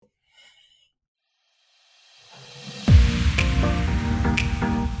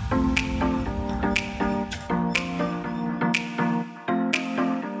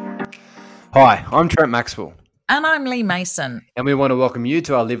Hi, I'm Trent Maxwell, And I'm Lee Mason. and we want to welcome you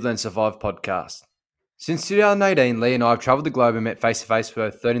to our Live, Learn, Survive podcast. Since 2018, Lee and I have travelled the globe and met face-to-face with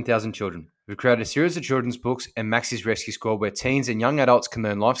over 13,000 children. We've created a series of children's books and Max's Rescue Squad where teens and young adults can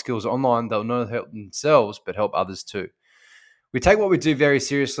learn life skills online that will not only help themselves but help others too. We take what we do very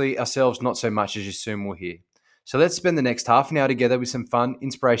seriously, ourselves not so much, as you soon will hear. So let's spend the next half an hour together with some fun,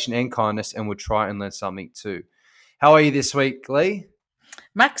 inspiration and kindness, and we'll try and learn something too. How are you this week, Lee?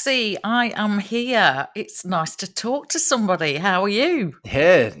 Maxie, I am here. It's nice to talk to somebody. How are you?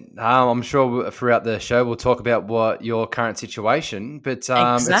 Yeah, I'm sure throughout the show we'll talk about what your current situation, but it's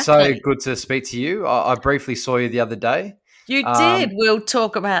so Exactly. good to speak to you. I briefly saw you the other day. You did. We'll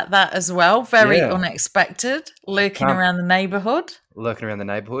talk about that as well. Very Yeah, unexpected, lurking can't around the neighbourhood. lurking around the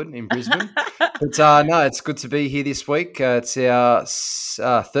neighbourhood in Brisbane. But no, it's good to be here this week. It's our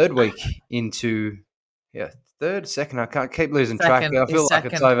third week into, third, second. I can't keep losing track. Second I is feel like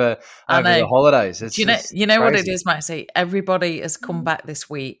it's second. over I the know. holidays. It's Do just you know what it crazy. is, Maxie? Everybody has come back this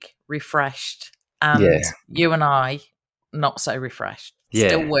week refreshed, and Yeah. you and I not so refreshed. Yeah.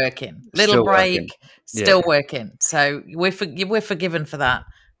 Still working. Little Still break, working. still Yeah. working. So we're forgiven for that.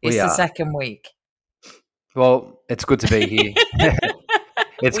 It's We the are. second week. Well, it's good to be here.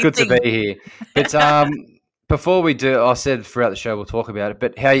 It's We good to think- be here. But before we do, I said throughout the show we'll talk about it,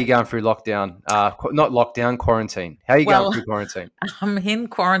 but how are you going through lockdown? Not lockdown, quarantine. How are you going through quarantine? I'm in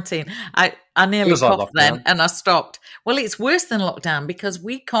quarantine. I nearly Feels like coughed then lockdown. and I stopped. Well, it's worse than lockdown because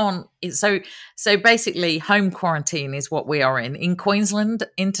we can't. So basically, home quarantine is what we are in. In Queensland,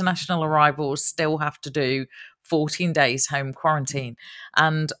 international arrivals still have to do 14 days home quarantine.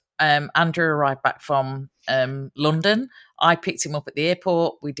 And Andrew arrived back from London. I picked him up at the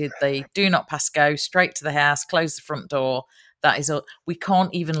airport. We did the do not pass go, straight to the house, close the front door. That is all. We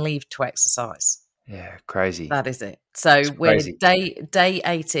can't even leave to exercise. Yeah, crazy. That is it. So It's we're crazy. day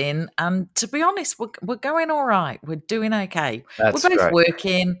 18, and to be honest, we're going all right. We're doing okay. That's We're both great.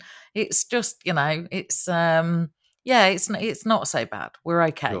 working. It's just it's it's not so bad. We're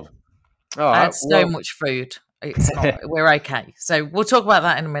okay. Cool. All I right. had so much food. It's not. We're okay. So we'll talk about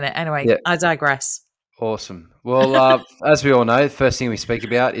that in a minute. Anyway, Yeah. I digress. Awesome. Well, as we all know, the first thing we speak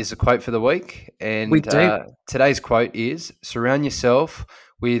about is a quote for the week. And We do. Today's quote is, surround yourself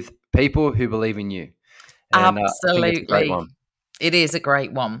with people who believe in you. And I think it's a great Absolutely. one. It is a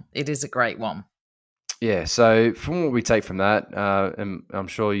great one. It is a great one. Yeah, so from what we take from that, and I'm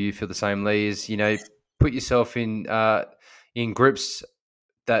sure you feel the same, Lee, is, put yourself in groups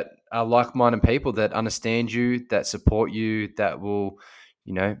that are like-minded people that understand you, that support you, that will,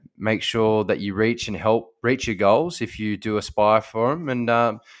 make sure that you reach your goals if you do aspire for them,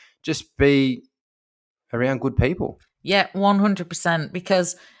 and just be around good people. Yeah, 100%.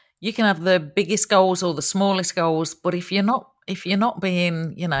 Because you can have the biggest goals or the smallest goals, but if you're not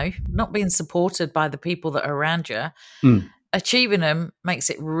being, not being supported by the people that are around you, achieving them makes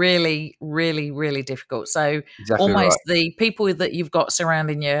it really, really, really difficult. So Exactly almost right. the people that you've got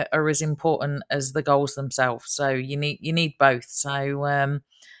surrounding you are as important as the goals themselves. So you need both. So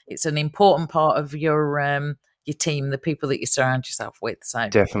it's an important part of your team, the people that you surround yourself with. So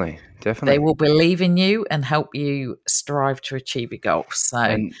Definitely. they will believe in you and help you strive to achieve your goals. So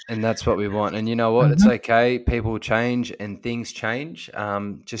And that's what we want. And you know what? It's okay. People change and things change.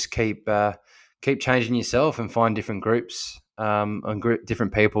 Just keep changing yourself and find different groups and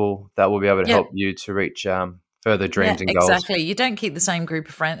different people that will be able to help you to reach further dreams and goals. Exactly. You don't keep the same group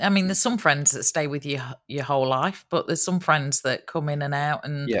of friends. I mean, there's some friends that stay with you your whole life, but there's some friends that come in and out,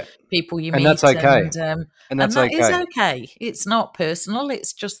 and people you meet. And that's okay. And that is okay. It's not personal.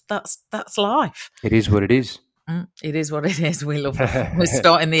 It's just that's life. It is what it is. It is what it is. We love it. We're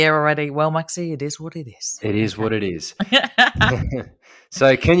starting the year already. Well, Maxie, it is what it is. It is what it is.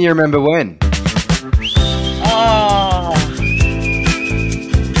 So can you remember when? Oh.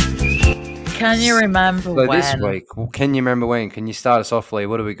 Can you remember when? This week, can you remember when? Can you start us off, Lee?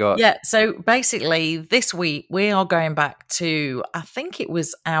 What do we got? Yeah, so basically this week we are going back to, I think it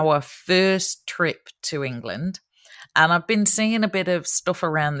was our first trip to England. And I've been seeing a bit of stuff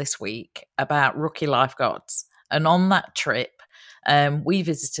around this week about rookie lifeguards. And on that trip, we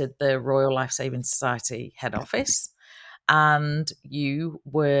visited the Royal Lifesaving Society head office. And you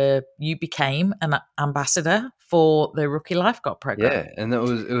became an ambassador for the Rookie Lifeguard program. Yeah, and it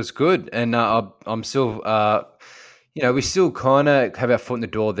was good. And I'm still, we still kind of have our foot in the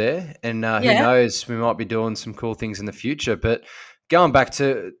door there. And who knows, we might be doing some cool things in the future. But going back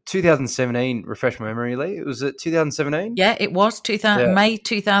to 2017, refresh my memory, Lee. Was it 2017? Yeah, it was May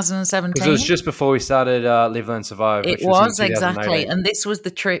 2017. Because it was just before we started Live, Learn, Survive. It was exactly. And this was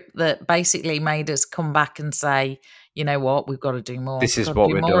the trip that basically made us come back and say, you know what, we've got to do more. This is Got to what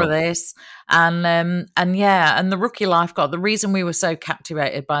do we're more of doing. this. And yeah, and the Rookie Lifeguard, the reason we were so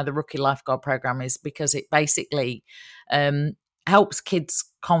captivated by the Rookie Lifeguard program is because it basically helps kids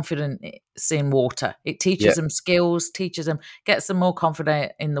confidence in water. It teaches them skills, teaches them, gets them more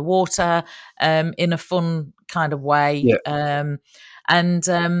confident in the water, in a fun kind of way. And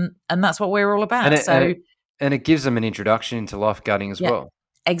that's what we're all about. And it gives them an introduction into lifeguarding as well.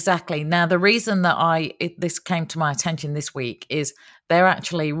 Exactly. Now, the reason that this came to my attention this week is they're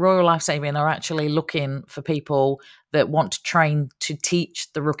actually, Royal Lifesaving are actually looking for people that want to train to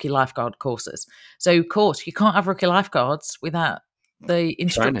teach the Rookie Lifeguard courses. So, of course, you can't have Rookie Lifeguards without the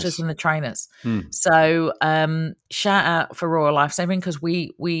instructors and the trainers. So shout out for Royal Lifesaving, because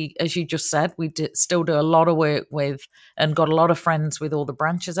we as you just said, we still do a lot of work with and got a lot of friends with all the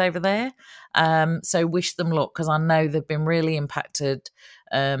branches over there. So wish them luck, because I know they've been really impacted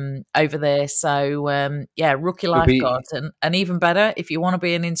over there. So Rookie Lifeguards, and even better, if you want to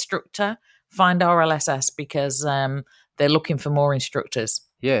be an instructor, find RLSS, because they're looking for more instructors.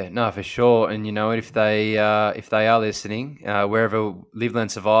 Yeah, no, for sure. And you know, if they are listening, wherever Live Learn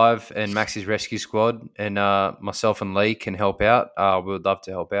Survive and Max's Rescue Squad and myself and Lee can help out, we would love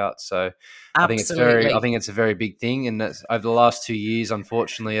to help out. So Absolutely. I think it's a very big thing. And that's, over the last 2 years,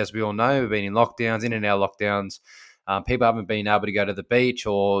 unfortunately, as we all know, we've been in lockdowns, in and out of lockdowns. People haven't been able to go to the beach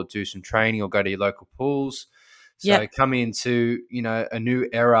or do some training or go to your local pools. So coming into, you know, a new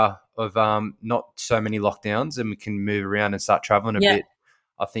era of not so many lockdowns, and we can move around and start traveling a bit.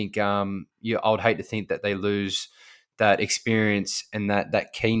 I think I would hate to think that they lose that experience and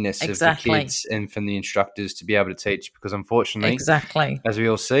that keenness of the kids and from the instructors to be able to teach, because unfortunately, as we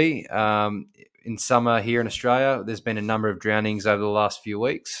all see, in summer here in Australia, there's been a number of drownings over the last few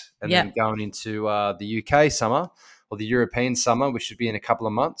weeks, and then going into the UK summer or the European summer, which should be in a couple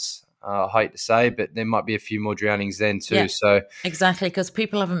of months. I hate to say, but there might be a few more drownings then too. Yeah, so exactly, because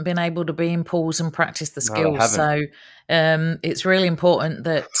people haven't been able to be in pools and practice the skills. So it's really important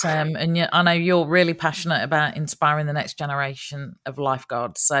that, and I know you're really passionate about inspiring the next generation of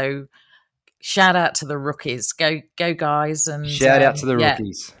lifeguards. So shout out to the rookies, go guys, and shout out to the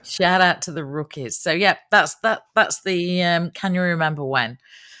rookies. Shout out to the rookies. So that's the Can You Remember When?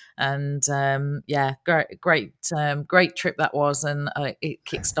 And great trip that was, and it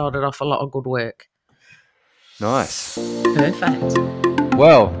kickstarted off a lot of good work. Nice, perfect.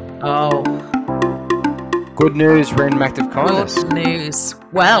 Well, good news, Random Act of Kindness. Good news.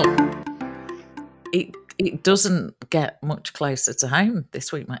 Well, it doesn't get much closer to home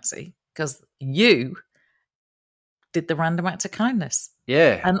this week, Maxie, because you did the Random Act of Kindness.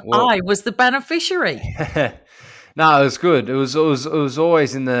 Yeah, and I was the beneficiary. No, it was good. It was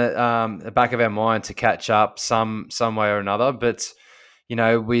always in the back of our mind to catch up some way or another. But you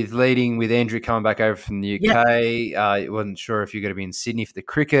know, with Andrew coming back over from the UK, I wasn't sure if you're going to be in Sydney for the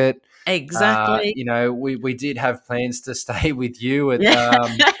cricket. Exactly. You know, we did have plans to stay with you at.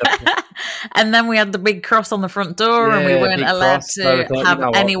 And then we had the big cross on the front door, and we weren't allowed to have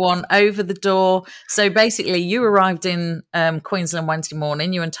anyone over the door. So basically, you arrived in Queensland Wednesday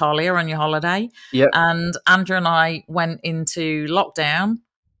morning, you and Talia on your holiday. And Andrew and I went into lockdown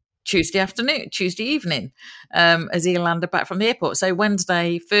Tuesday evening, as he landed back from the airport. So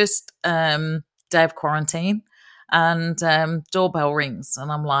Wednesday, first day of quarantine, and doorbell rings,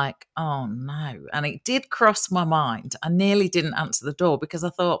 and I'm like, oh no. And it did cross my mind. I nearly didn't answer the door, because I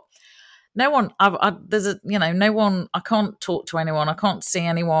thought, no one, no one, I can't talk to anyone. I can't see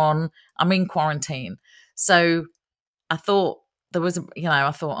anyone. I'm in quarantine. So I thought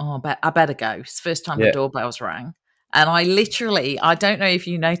I better go. It's the first time the doorbells rang. And I don't know if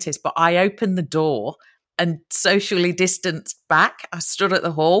you noticed, but I opened the door and socially distanced back. I stood at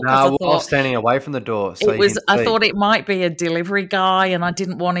the hall. No, I was standing away from the door. So I thought it might be a delivery guy, and I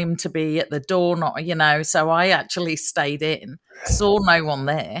didn't want him to be at the door, so I actually stayed in, saw no one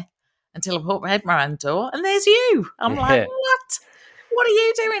there, until I put my head around the door, and there's you. I'm like, what? What are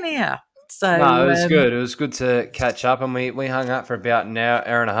you doing here? So no, it was good. It was good to catch up, and we hung out for about an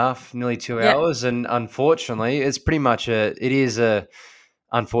hour and a half, nearly 2 hours. And unfortunately, it's pretty much it is a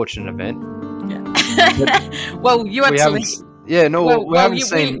unfortunate event. Yeah. Well, you had to leave. Yeah, no, we haven't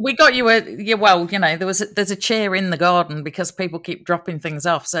seen. We got you there's a chair in the garden, because people keep dropping things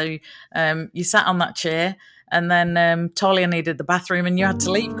off. So you sat on that chair. And then Talia needed the bathroom, and you had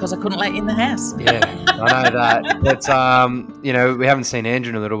to leave because I couldn't let you in the house. Yeah, I know that. But, we haven't seen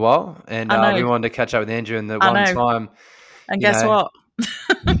Andrew in a little while, and we wanted to catch up with Andrew in the one time. And guess what?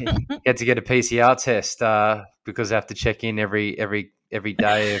 You had to get a PCR test because they have to check in every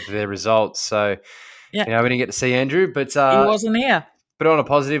day of their results. So, we didn't get to see Andrew. But he wasn't here. but on a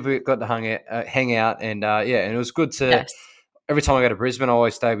positive, we got to hang out, and and it was good to. Yes. Every time I go to Brisbane, I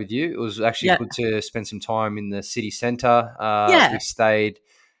always stay with you. It was actually Yeah. good to spend some time in the city centre. Yeah. We stayed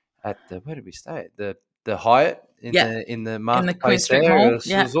at where did we stay? The Hyatt in Yeah. the In the Queen marketplace Street there. Mall.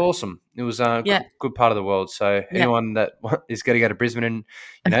 It was awesome. It was a Yeah. good part of the world. So Yeah. anyone that is going to go to Brisbane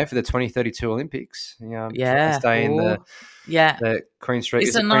and for the 2032 Olympics, Yeah. stay in the Queen Street.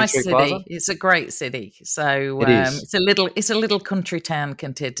 It's a nice city. Plaza? It's a great city. So it's a little country town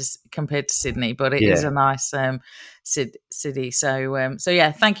compared to Sydney, but it is a nice city.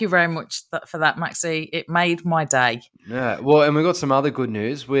 So thank you very much for that, Maxie. It made my day. Yeah. Well, and we've got some other good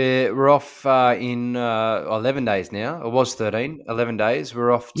news. We're off in 11 days now. It was 13, 11 days.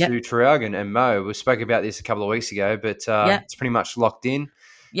 We're off to Traralgon and Mo. We spoke about this a couple of weeks ago, but it's pretty much locked in.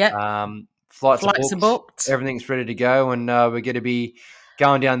 Yeah. Flights are booked. Everything's ready to go, and we're going to be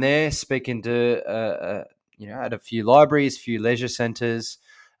going down there, speaking to at a few libraries, a few leisure centres,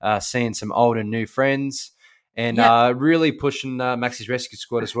 seeing some old and new friends, and really pushing Max's Rescue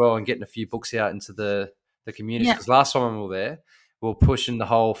Squad as well, and getting a few books out into the community. Because last time we were there, we were pushing the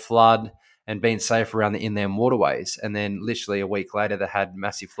whole flood and being safe around the inland waterways, and then literally a week later, they had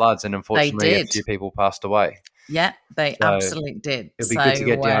massive floods, and unfortunately, a few people passed away. Yeah, they absolutely did. It'll be good to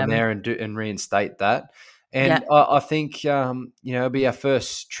get down there and reinstate that. And I think, it'll be our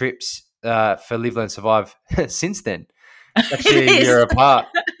first trips for Live, Learn, Survive since then. Actually, a year apart.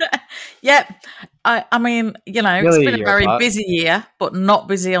 Yeah. I mean, it's been a very busy year, but not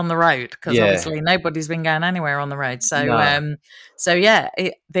busy on the road because obviously nobody's been going anywhere on the road. So,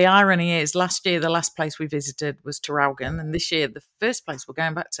 the irony is last year, the last place we visited was Traralgon, and this year, the first place we're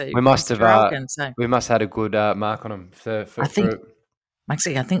going back to we must have Traralgon. We must have had a good mark on them.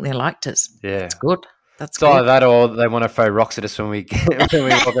 Maxie, I think they liked us. Yeah. It's good. That's it's either that or they want to throw rocks at us when we walk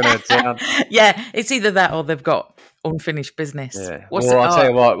into town. Yeah, it's either that or they've got unfinished business. Yeah. I'll tell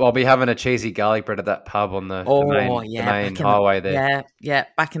you what, I'll be having a cheesy garlic bread at that pub on the main highway there. Yeah,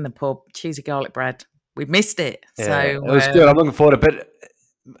 back in the pub, cheesy garlic bread. We missed it. Yeah, so it was good. I'm looking forward to it. But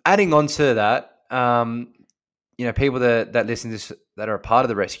adding on to that, people that listen to this that are a part of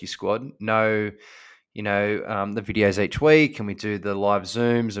the rescue squad know the videos each week, and we do the live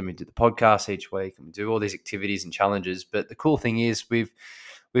Zooms, and we do the podcast each week, and we do all these activities and challenges. But the cool thing is we've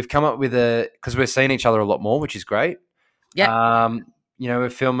come up with because we're seeing each other a lot more, which is great. Yeah. We're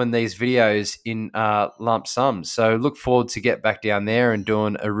filming these videos in lump sums. So look forward to get back down there and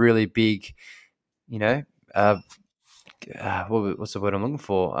doing a really big, what's the word I'm looking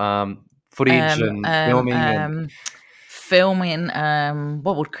for? Footage and filming. Filming,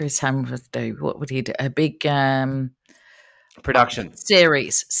 what would Chris Hemsworth do? What would he do? A big production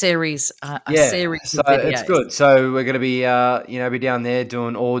series. A series. So of videos. It's good. So we're going to be, be down there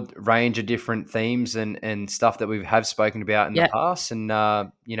doing all range of different themes and stuff that we have spoken about in the past, and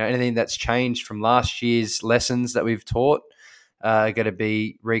anything that's changed from last year's lessons that we've taught. Are going to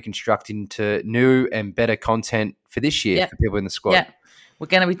be reconstructing to new and better content for this year for people in the squad. Yeah, we're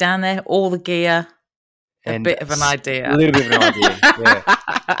going to be down there, all the gear. A little bit of an idea.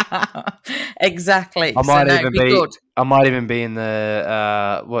 Yeah. Exactly. I might even be in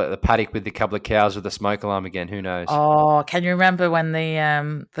the paddock with a couple of cows with a smoke alarm again. Who knows? Oh, can you remember when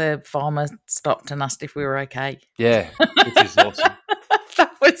the farmer stopped and asked if we were okay? Yeah, which is awesome.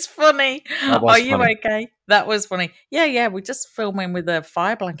 That was funny. Are you funny. Okay? That was funny. Yeah. We're just filming with a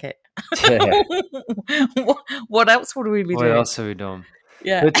fire blanket. Yeah. What else would we be doing? What else are we doing?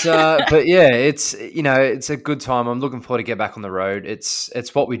 Yeah, but yeah, it's it's a good time. I'm looking forward to get back on the road. It's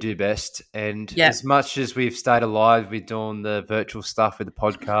what we do best, and as much as we've stayed alive, we're doing the virtual stuff with the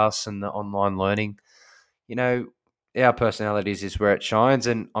podcasts and the online learning. Our personalities is where it shines,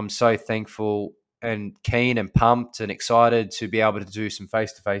 and I'm so thankful and keen and pumped and excited to be able to do some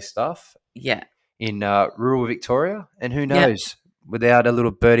face-to-face stuff. Yeah, in rural Victoria, and who knows. Without a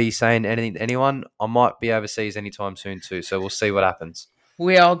little birdie saying anything to anyone, I might be overseas anytime soon too. So we'll see what happens.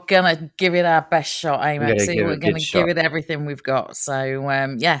 We are going to give it our best shot, Maxie. We're going to give it everything we've got. So,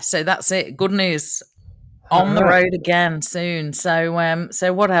 so that's it. Good news. On the road again soon. So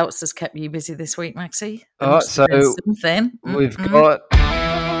what else has kept you busy this week, Maxie? All right, so something. We've got...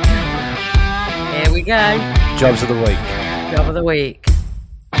 Here we go. Jobs of the week. Job of the week.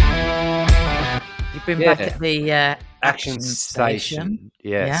 You've been back at the... Action Station.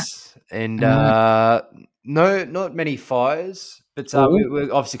 Yes. Yeah. And not many fires, but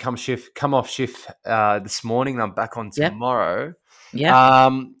we obviously come off shift this morning, and I'm back on tomorrow. Yeah.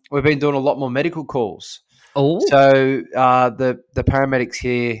 We've been doing a lot more medical calls. Oh. So the paramedics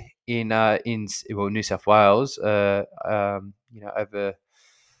here in New South Wales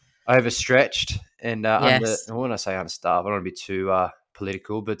overstretched and when I say understaffed, I don't want to be too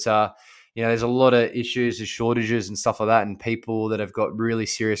political, but there's a lot of issues, there's shortages and stuff like that, and people that have got really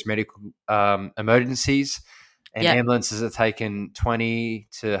serious medical emergencies, and ambulances are taking 20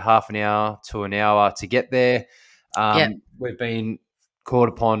 to half an hour to an hour to get there. We've been called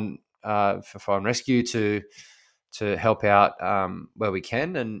upon for fire and rescue to help out where we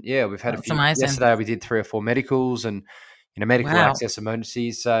can, and we've had That's a few. amazing. Yesterday we did 3 or 4 medicals and medical access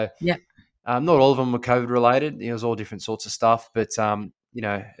emergencies. So not all of them were COVID related. It was all different sorts of stuff, but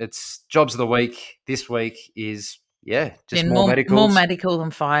it's jobs of the week this week is just more medicals. More medical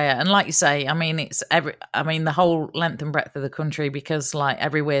than fire. And like you say, I mean, it's the whole length and breadth of the country, because like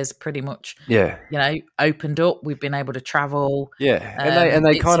everywhere's pretty much opened up. We've been able to travel. And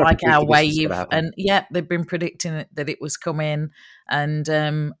they kind of like our wave, and they've been predicting that it was coming, and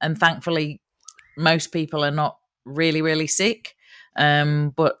thankfully most people are not really, really sick.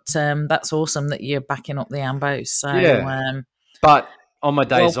 But that's awesome that you're backing up the Ambos. So but on my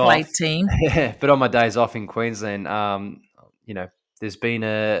days off, team. But on my days off in Queensland, there's been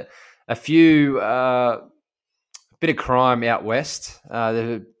a few bit of crime out west.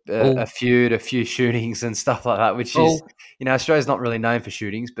 There's a few shootings and stuff like that, which is Australia's not really known for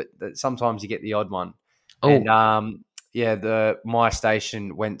shootings, but sometimes you get the odd one. And my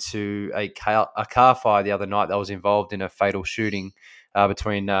station went to a car fire the other night that was involved in a fatal shooting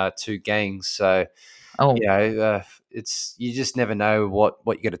between 2 gangs. So. You just never know what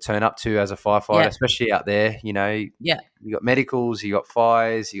you got to turn up to as a firefighter, especially out there. You got medicals, you got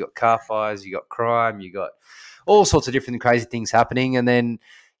fires, you got car fires, you got crime, you got all sorts of different crazy things happening. And then,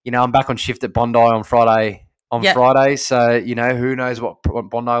 I'm back on shift at Bondi on Friday. Friday, so who knows what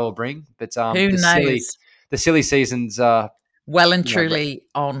Bondi will bring? But who knows? The silly season's well and truly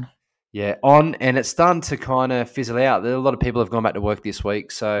on. Yeah, on, and it's starting to kind of fizzle out. A lot of people have gone back to work this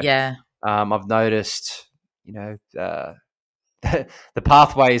week, so I've noticed, the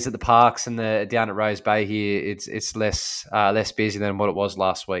pathways at the parks and down at Rose Bay here, it's less busy than what it was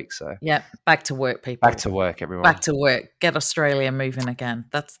last week. So back to work, people. Back to work, everyone. Back to work. Get Australia moving again.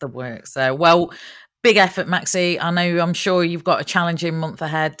 That's the work. So, well, big effort, Maxi. I'm sure you've got a challenging month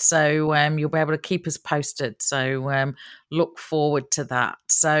ahead, so you'll be able to keep us posted. So look forward to that.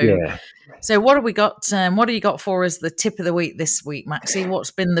 So what have we got? What do you got for us, the tip of the week this week, Maxi?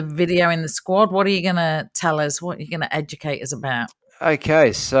 What's been the video in the squad? What are you going to tell us? What are you going to educate us about?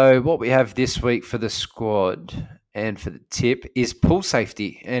 Okay, so what we have this week for the squad and for the tip is pool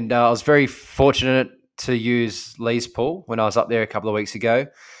safety. And I was very fortunate to use Lee's pool when I was up there a couple of weeks ago.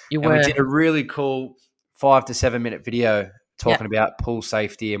 We did a really cool 5 to 7 minute video talking about pool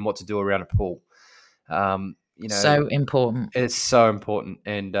safety and what to do around a pool. So important. It's so important.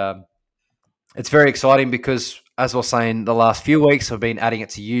 And it's very exciting because, as I was saying, the last few weeks I've been adding it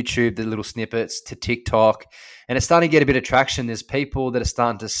to YouTube, the little snippets, to TikTok, and it's starting to get a bit of traction. There's people that are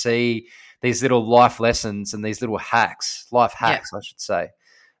starting to see these little life lessons and these little life hacks, I should say.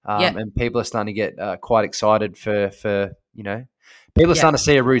 And people are starting to get quite excited for people are starting to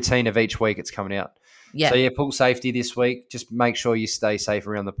see a routine of each week it's coming out. So pool safety this week. Just make sure you stay safe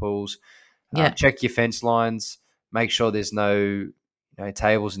around the pools. Check your fence lines. Make sure there's no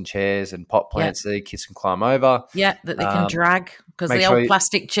tables and chairs and pot plants that kids can climb over. That they can drag, because the old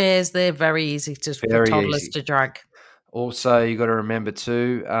plastic chairs, they're very easy for toddlers to drag. Also, you got to remember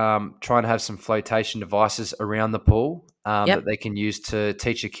too, try and have some flotation devices around the pool that they can use to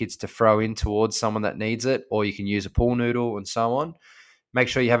teach your kids to throw in towards someone that needs it, or you can use a pool noodle and so on. Make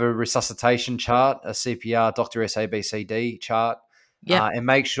sure you have a resuscitation chart, a CPR, Dr. SABCD chart. And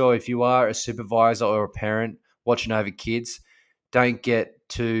make sure if you are a supervisor or a parent watching over kids, don't get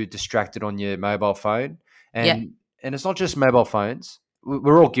too distracted on your mobile phone. And it's not just mobile phones.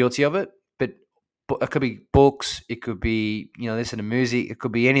 We're all guilty of it, but it could be books. It could be, listen to music. It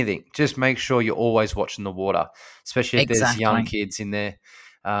could be anything. Just make sure you're always watching the water, especially if there's young kids in there.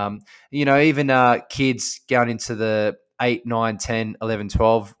 Even kids going into the 8, 9, 10, 11,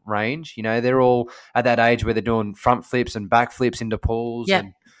 12 range, they're all at that age where they're doing front flips and back flips into pools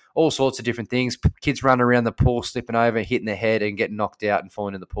and all sorts of different things. Kids running around the pool, slipping over, hitting their head and getting knocked out and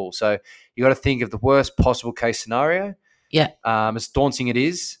falling in the pool. So you got to think of the worst possible case scenario. As daunting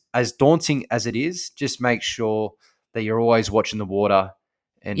as it is, just make sure that you're always watching the water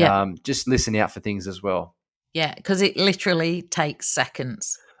and just listen out for things as well. Because it literally takes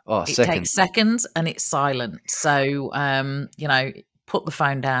seconds. Takes seconds and it's silent. So, put the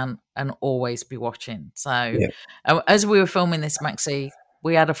phone down and always be watching. So as we were filming this, Maxi,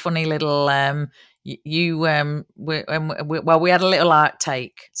 we had a funny little, we had a little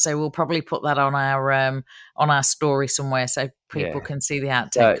outtake. So we'll probably put that on on our story somewhere so people Yeah. can see the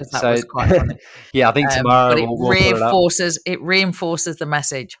outtake, because that So was quite funny. yeah, I think tomorrow But it we'll put it up. reinforces the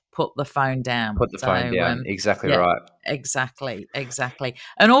message: put the phone down. Put the phone down. Exactly yeah, right. exactly.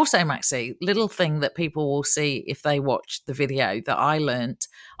 And also, Maxie, little thing that people will see if they watch the video that I learnt.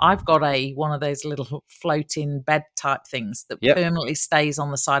 I've got one of those little floating bed type things that Yep. permanently stays on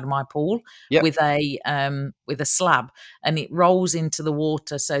the side of my pool Yep. with a slab, and it rolls into the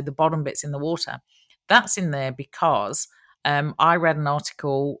water, so the bottom bit's in the water. That's in there because I read an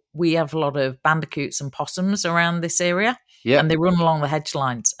article. We have a lot of bandicoots and possums around this area, Yep. and they run along the hedge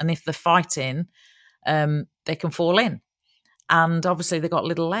lines. And if they're fighting, they can fall in. And obviously, they've got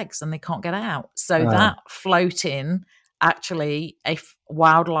little legs and they can't get out. So that floating, actually, a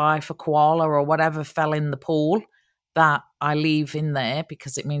wildlife, a koala or whatever fell in the pool, that I leave in there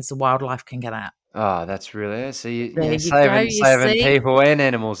because it means the wildlife can get out. Oh, that's really so. There You're you go, you saving see? people and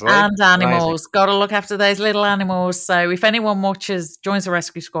animals, Lee. And animals. Amazing. Got to look after those little animals. So if anyone joins the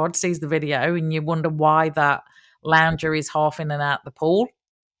rescue squad, sees the video, and you wonder why that lounger is half in and out the pool,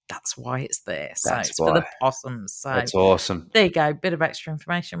 that's why it's there. So That's it's for the why. possums. So That's awesome. there you go. Bit of extra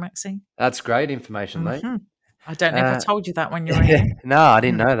information, Maxine. That's great information, Lee. Mhm. I don't know if I told you that when you were here. No, I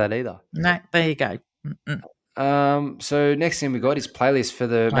didn't know that either. No, there you go. Mm-mm. So next thing we got is playlist for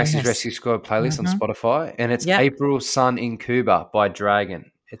the Max's Rescue Squad playlist on Spotify, and it's April Sun in Cuba by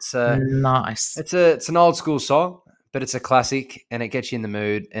Dragon. It's nice. It's an old school song, but it's a classic, and it gets you in the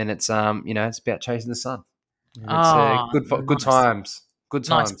mood. And it's it's about chasing the sun. And it's good times. Good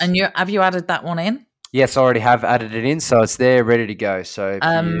times. Nice. And have you added that one in? Yes, I already have added it in, so it's there, ready to go. So if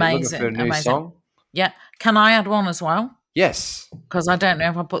you're looking for a new song, yeah. Can I add one as well? Yes, because I don't know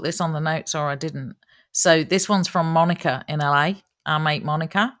if I put this on the notes or I didn't. So this one's from Monica in LA, our mate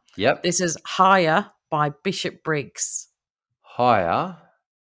Monica. Yep. This is Higher by Bishop Briggs. Higher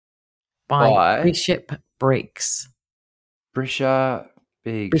by Bishop Briggs. Bishop.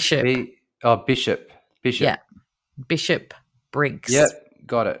 Bishop. Bishop. Yeah. Bishop Briggs. Yep.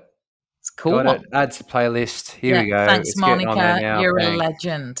 Got it. It's cool. Got it. Add to playlist. Here we go. Thanks, Monica. You're a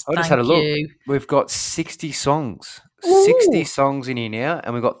legend. I just had a look. We've got 60 songs. Ooh. 60 songs in here now,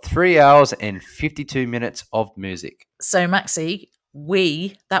 and we've got 3 hours and 52 minutes of music. So, Maxie,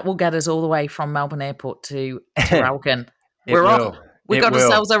 that will get us all the way from Melbourne Airport to Traralgon. We're on. We've got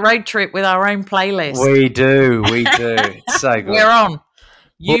ourselves a road trip with our own playlist. We do. It's so good. We're on.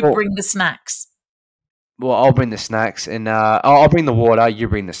 You bring the snacks. Well, I'll bring the snacks, and I'll bring the water. You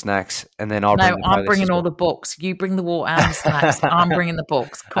bring the snacks, and then I'll bring the playlist. I'm bringing all the books. You bring the water and the snacks. I'm bringing the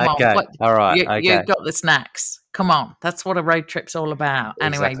books. Come on. All right. You've got the snacks. Come on. That's what a road trip's all about.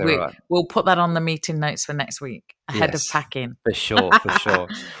 Anyway, we'll put that on the meeting notes for next week ahead of packing. For sure.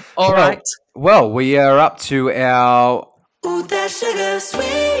 All right. Well, we are up to our... Ooh, that sugar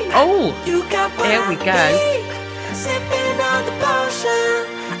sweet. Oh, there we go. Sipping on the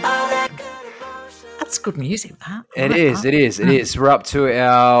potion, all that good emotion. That's good music, that. It is. We're up to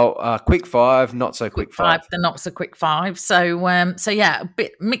our quick five, not so quick five. The not so quick five. So yeah, a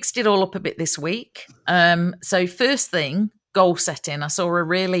bit mixed it all up a bit this week. So first thing, goal setting. I saw a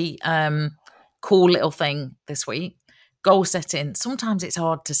really cool little thing this week. Goal setting. Sometimes it's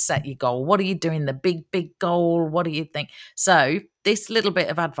hard to set your goal. What are you doing? The big goal? What do you think? So this little bit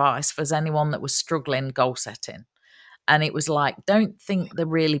of advice for anyone that was struggling goal setting. And it was like, don't think the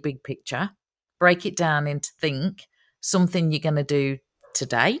really big picture. Break it down into something you're going to do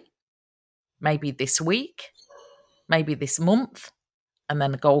today, maybe this week, maybe this month, and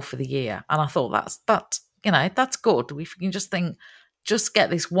then a goal for the year. And I thought that's good. We can just get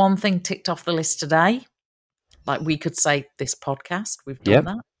this one thing ticked off the list today. Like we could say this podcast, we've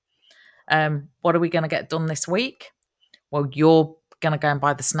done that. What are we going to get done this week? Well, you're going to go and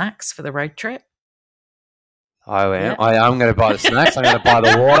buy the snacks for the road trip. I am. Yeah. I am going to buy the snacks. I'm going to buy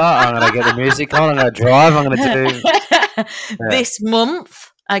the water. I'm going to get the music on. I'm going to drive. I'm going to do... This month,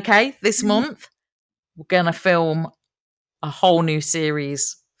 we're going to film a whole new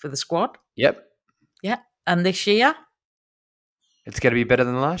series for the squad. Yep. Yeah. And this year... It's going to be better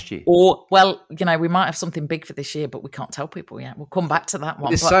than last year. Or, well, we might have something big for this year, but we can't tell people yet. We'll come back to that one.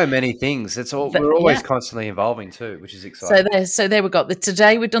 There's so many things. We're always constantly evolving too, which is exciting. So there we got.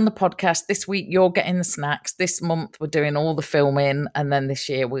 Today we've done the podcast. This week you're getting the snacks. This month we're doing all the filming, and then this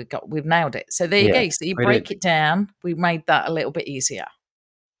year we've nailed it. So there you go. So you break it down. We made that a little bit easier.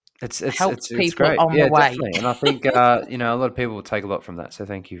 It's people great. on the way. Definitely. And I think a lot of people will take a lot from that. So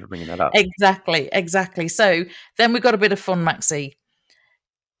thank you for bringing that up. Exactly. So then we've got a bit of fun, Maxie.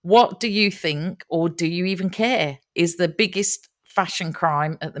 What do you think, or do you even care, is the biggest fashion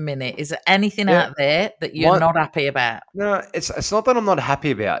crime at the minute? Is there anything out there that you're not happy about? No, it's not that I'm not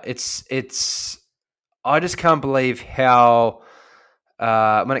happy about. It's I just can't believe how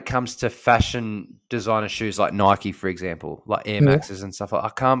when it comes to fashion designer shoes like Nike, for example, like Air Yeah. Maxes and stuff, I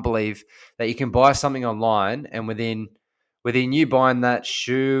can't believe that you can buy something online and within you buying that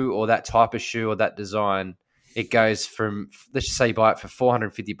shoe or that type of shoe or that design, it goes from, let's just say you buy it for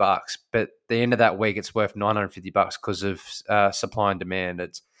 $450, but at the end of that week it's worth $950 because of supply and demand.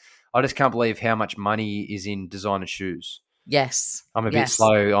 I just can't believe how much money is in designer shoes. Yes. I'm a bit Yes.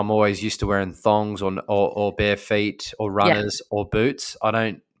 slow. I'm always used to wearing thongs or bare feet or runners or boots. I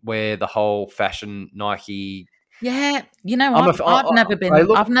don't wear the whole fashion Nike. Yeah, you know, I'm a I've f- I've never they been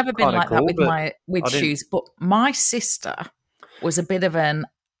look I've never been kind of like that cool, with but with I didn't. shoes. But my sister was a bit of an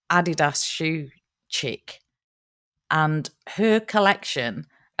Adidas shoe chick, and her collection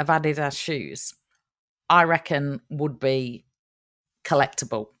of Adidas shoes, I reckon, would be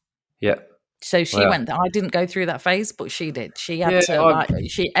collectible. Yeah, So she wow. went. I didn't go through that phase, but she did. She had Yeah, to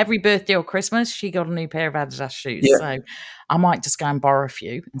she every birthday or Christmas she got a new pair of Adidas shoes. Yeah. So I might just go and borrow a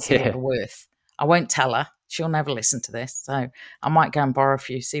few and see Yeah. what they're worth. I won't tell her; she'll never listen to this. So I might go and borrow a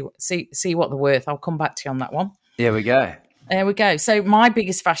few, see what they're worth. I'll come back to you on that one. There we go. There we go. So my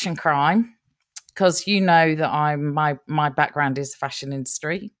biggest fashion crime, because you know that my background is the fashion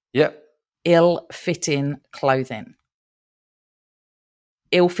industry. Yep. Ill-fitting clothing.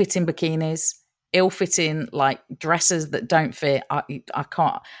 Ill-fitting bikinis, ill-fitting like dresses that don't fit. I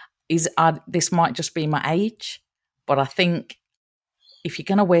can't. This might just be my age, but I think if you're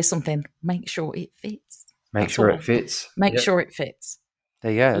going to wear something, make sure it fits. Make That's sure all. it fits. Make Yep. sure it fits.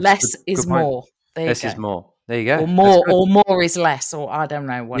 There you go. That's Less good- is good point. more. There you Less go. is more. There you go. Or That's more, good. or more is less, or I don't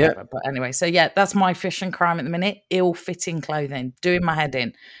know, whatever. But anyway, so yeah, that's my fashion crime at the minute. Ill-fitting clothing, doing my head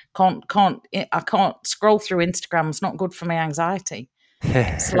in. I can't scroll through Instagram. It's not good for my anxiety.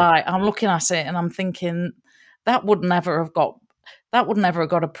 It's like I'm looking at it and I'm thinking that would never have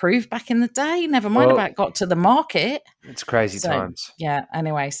got approved back in the day. Never mind Well, about got to the market. It's crazy So, times. yeah.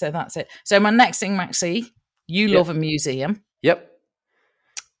 Anyway, so that's it. So my next thing, Maxie, you Yep. love a museum. Yep.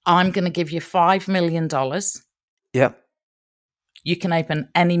 I'm going to give you $5 million. Yep. You can open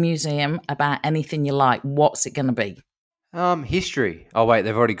any museum about anything you like. What's it going to be? History. Oh wait,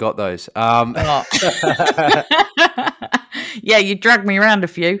 they've already got those. Oh. Yeah, you dragged me around a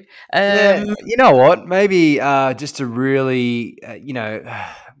few. Yeah, you know what? Maybe just to really,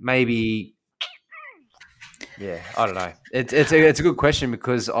 maybe. Yeah, I don't know. It's a good question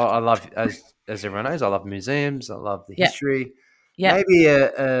because I love, as everyone knows, I love museums. I love the Yeah. history. Yeah. Maybe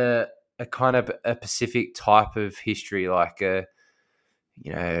a kind of a Pacific type of history, like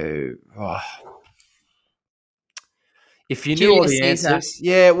if you knew all Julius the Caesar. answers.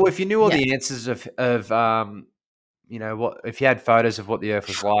 Yeah, well, if you knew all Yeah. the answers of what if you had photos of what the Earth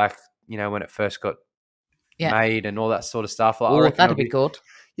was like, when it first got Yeah. made and all that sort of stuff. Like, I Oh, reckon that'd it'll be good.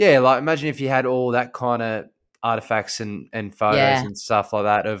 Yeah, like imagine if you had all that kind of artifacts and photos Yeah. and stuff like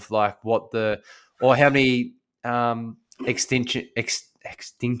that of like or how many extinction. I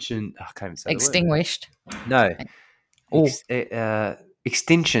can't even say the word. Extinguished. No, Oh.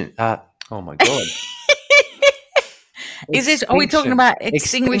 extinction. Oh my god. Are we talking about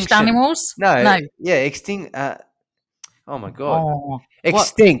extinguished Extinction. animals? No. Yeah, extinct. Oh my god. Oh,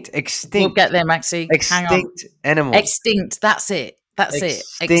 Extinct. we'll get there, Maxie. Hang on. Extinct animals. Extinct. That's it.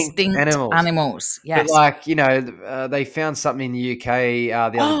 Extinct animals. Yes. But they found something in the UK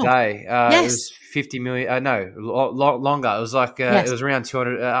the other day. It yes. was 50 million. Longer. It was like Yes. it was around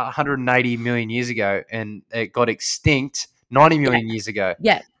 180 million years ago, and it got extinct 90 million years ago.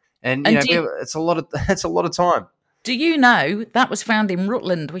 Yeah. And And it's a lot of it's a lot of time. Do you know that was found in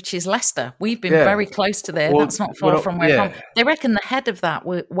Rutland, which is Leicester? We've been Yeah. very close to there. Well, That's not far well, from where yeah. I'm from. They reckon the head of that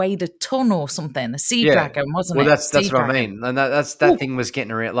weighed a ton or something. A sea dragon, wasn't Well, it? that's Sea what I dragon. mean, and that thing was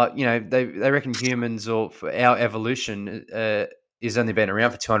getting around. Like they reckon humans or for our evolution is only been around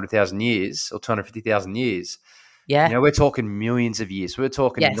for 200,000 years or 250,000 years. Yeah. We're talking millions of years. We're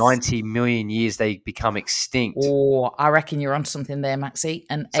talking Yes. 90 million years. They become extinct. Oh, I reckon you're on something there, Maxie.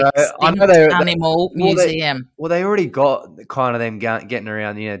 An So, I know extinct animal well, museum. Well, they already got kind of them getting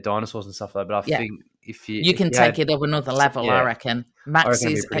around, dinosaurs and stuff like that. But I Yeah. think if You can take it up another level, I Yeah. reckon. it'd be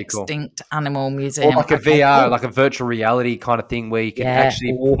Maxie's pretty cool. extinct animal or museum. like a Okay, VR, cool. like a virtual reality kind of thing where you can Yeah.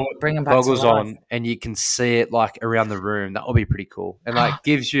 actually Ooh, put bring 'em back to goggles life. on and you can see it like around the room. That will be pretty cool, and like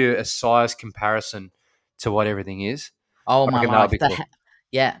gives you a size comparison to what everything is. Oh I my reckon that'll life! be cool.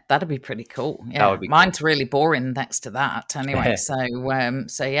 Yeah, that'd be pretty cool. Yeah, would be cool. mine's really boring next to that. Anyway,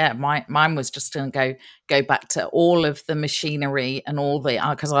 so yeah, mine was just going to go back to all of the machinery and all the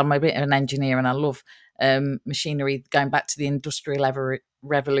because I'm a bit of an engineer and I love machinery. Going back to the industrial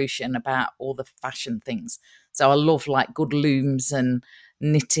revolution about all the fashion things. So I love like good looms and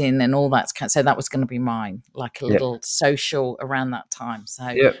knitting and all that. So that was going to be mine, like a Yeah. little social around that time. So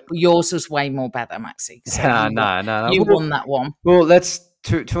Yeah. but yours was way more better, Maxi. So No. you won that one. Well, that's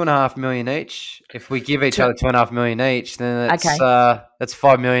 2.5 million each. If we give each Two- other 2.5 million each, then Okay. that's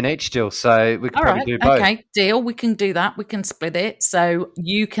 5 million each still. So we could All probably right. do both. Okay. Deal. We can do that. We can split it. So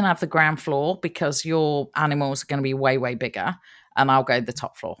you can have the ground floor because your animals are going to be way, way bigger, and I'll go the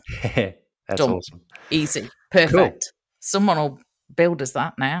top floor. That's Done. awesome. Easy. Perfect. Someone will build us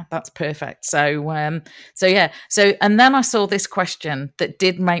that now. That's perfect. So yeah. So and then I saw this question that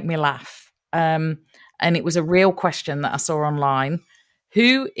did make me laugh. And it was a real question that I saw online.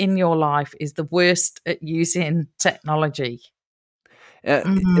 Who in your life is the worst at using technology?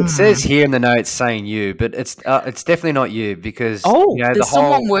 It says here in the notes saying you, but it's definitely not you because Oh, you know, there's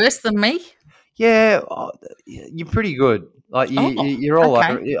someone worse than me? you're pretty good. Like Oh, you're all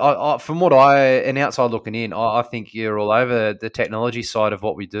okay. over. From what an outside looking in, I think you're all over the technology side of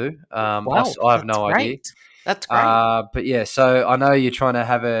what we do. Wow, I have that's no idea. great. That's great. But yeah, so I know you're trying to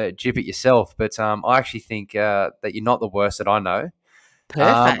have a jib at yourself, but I actually think that you're not the worst that I know.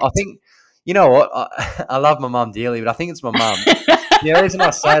 Perfect. I think you know what I love my mum dearly, but I think it's my mum. The reason I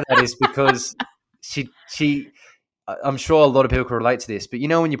say that is because she. I'm sure a lot of people can relate to this, but you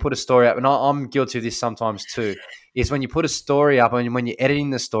know when you put a story up, and I'm guilty of this sometimes too, is when you put a story up and when you're editing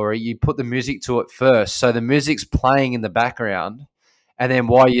the story, you put the music to it first, so the music's playing in the background, and then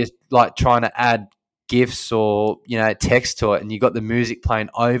while you're like trying to add gifs or text to it, and you got the music playing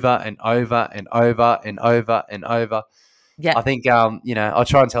over and over and over and over and over. Yeah. I think I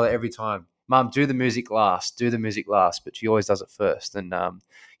try and tell her every time, Mum, do the music last, but she always does it first, and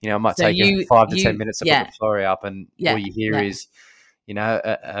it might So take her you- 5 to you- 10 minutes to yeah. put the story up, and Yeah, all you hear yeah. is,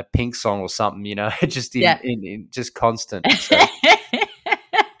 a Pink song or something, just Yeah. in just constant. So,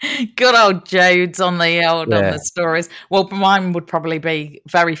 Good old Jodes on the on Yeah. the stories. Well, mine would probably be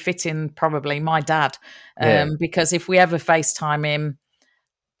very fitting, probably my dad, Yeah. because if we ever FaceTime him,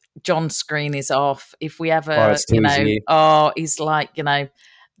 John's screen is off. If we ever, it's too easy. he's like,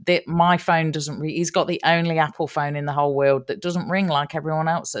 that my phone doesn't ring. He's got the only Apple phone in the whole world that doesn't ring like everyone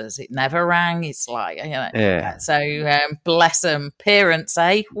else's. It never rang. It's like, Yeah. So bless them, parents,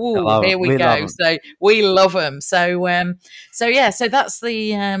 eh? Ooh, love 'em. here we We go. love 'em. So we love them. So yeah. So that's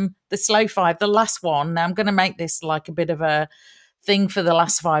the slow five. The last one. Now I'm going to make this like a bit of a thing for the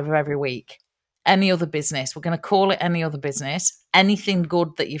last five of every week. Any other business. We're going to call it any other business. Anything good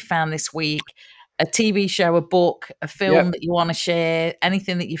that you found this week. A TV show, a book, a film Yep. that you want to share,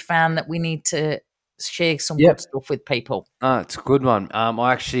 anything that you found that we need to share some Yep. good stuff with people. It's a good one.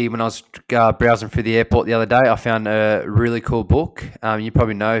 I actually, when I was browsing through the airport the other day, I found a really cool book. You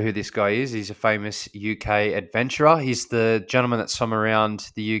probably know who this guy is. He's a famous UK adventurer. He's the gentleman that's from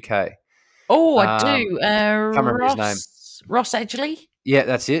around the UK. Oh, I do. can't remember his name. Ross Edgley. Yeah,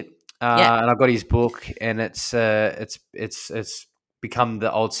 that's it. Yeah. And I got his book, and it's become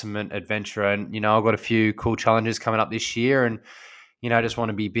the ultimate adventure. And I've got a few cool challenges coming up this year, and I just want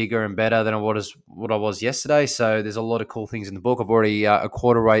to be bigger and better than what I was yesterday. So there's a lot of cool things in the book. I've already a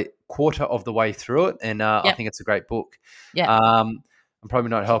quarter of the way through it, and I Yep. think it's a great book. Yeah. I'm probably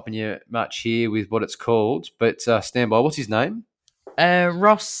not helping you much here with what it's called, but stand by. What's his name?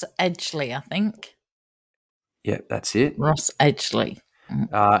 Ross Edgley, I think. Yeah, that's it. Ross Edgley. And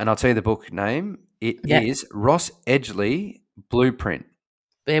I'll tell you the book name. It is Ross Edgley Blueprint.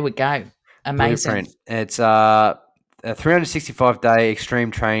 There we go. Amazing. Blueprint. It's a 365-day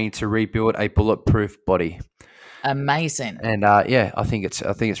extreme training to rebuild a bulletproof body. Amazing. And I think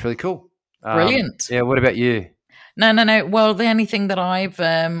it's really cool. Brilliant. Yeah. What about you? No. Well, the only thing that I've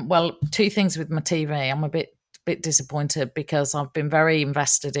two things with my TV. I'm a bit disappointed because I've been very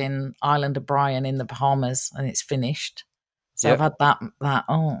invested in Island of Brian in the Bahamas, and it's finished. So Yep. I've had that.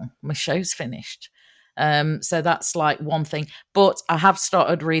 Oh, my show's finished. So that's like one thing. But I have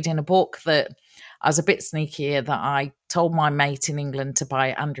started reading a book that I was a bit sneakier that I told my mate in England to buy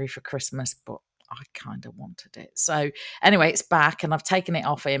Andrew for Christmas, but I kind of wanted it. So anyway, it's back and I've taken it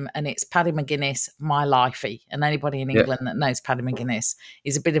off him, and it's Paddy McGuinness, My Lifey. And anybody in England that knows Paddy McGuinness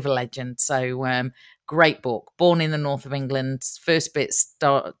is a bit of a legend. So great book. Born in the north of England. First bit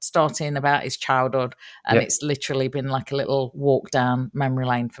starting about his childhood, and it's literally been like a little walk down memory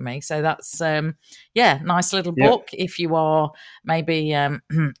lane for me. So that's nice little book if you are maybe a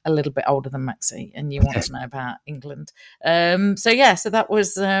little bit older than Maxi and you want to know about England. So that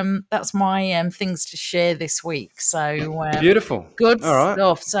was that's my things to share this week. So Beautiful. good All right.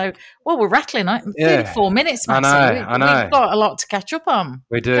 stuff. So we're rattling out 34 minutes, Maxi. I know. We've got a lot to catch up on.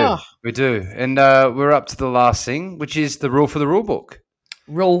 We do. Oh. We do. And we're up to the last thing, which is the rule for the rule book.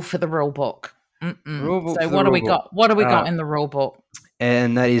 Rule for the rule book. Rule book So for the what do rule we book. got? What do we got in the rule book?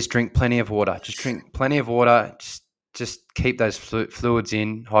 and that is drink plenty of water. Just drink plenty of water. Just keep those fluids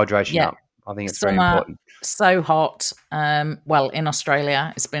in, hydration Yeah. up. I think it's very Summer, important. so hot. Well, in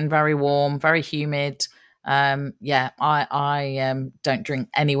Australia, it's been very warm, very humid. I don't drink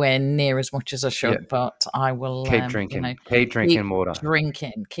anywhere near as much as I should, but I will Keep drinking. Keep drinking water.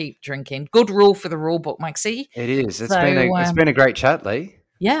 Keep drinking. Good rule for the rule book, Maxie. It is. It's So, been a great chat, Lee.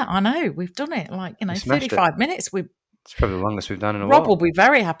 Yeah, I know. We've done it. Like, smashed it. 35 minutes. It's probably the longest we've done in a Rob while. will be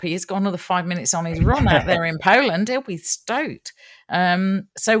very happy. He's got another 5 minutes on his run out there in Poland. He'll be stoked.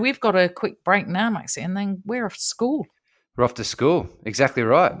 So we've got a quick break now, Maxie, and then we're off to school. We're off to school. Exactly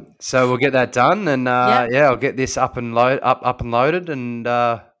right. So we'll get that done, and I'll get this up and loaded, and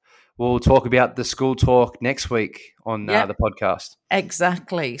we'll talk about the school talk next week on the podcast.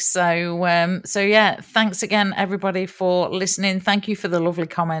 Exactly. So thanks again, everybody, for listening. Thank you for the lovely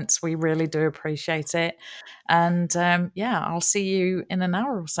comments. We really do appreciate it. And I'll see you in an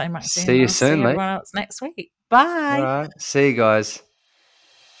hour or so, Maxine. See you soon, Lee. Everyone else next week. Bye. All right. See you guys.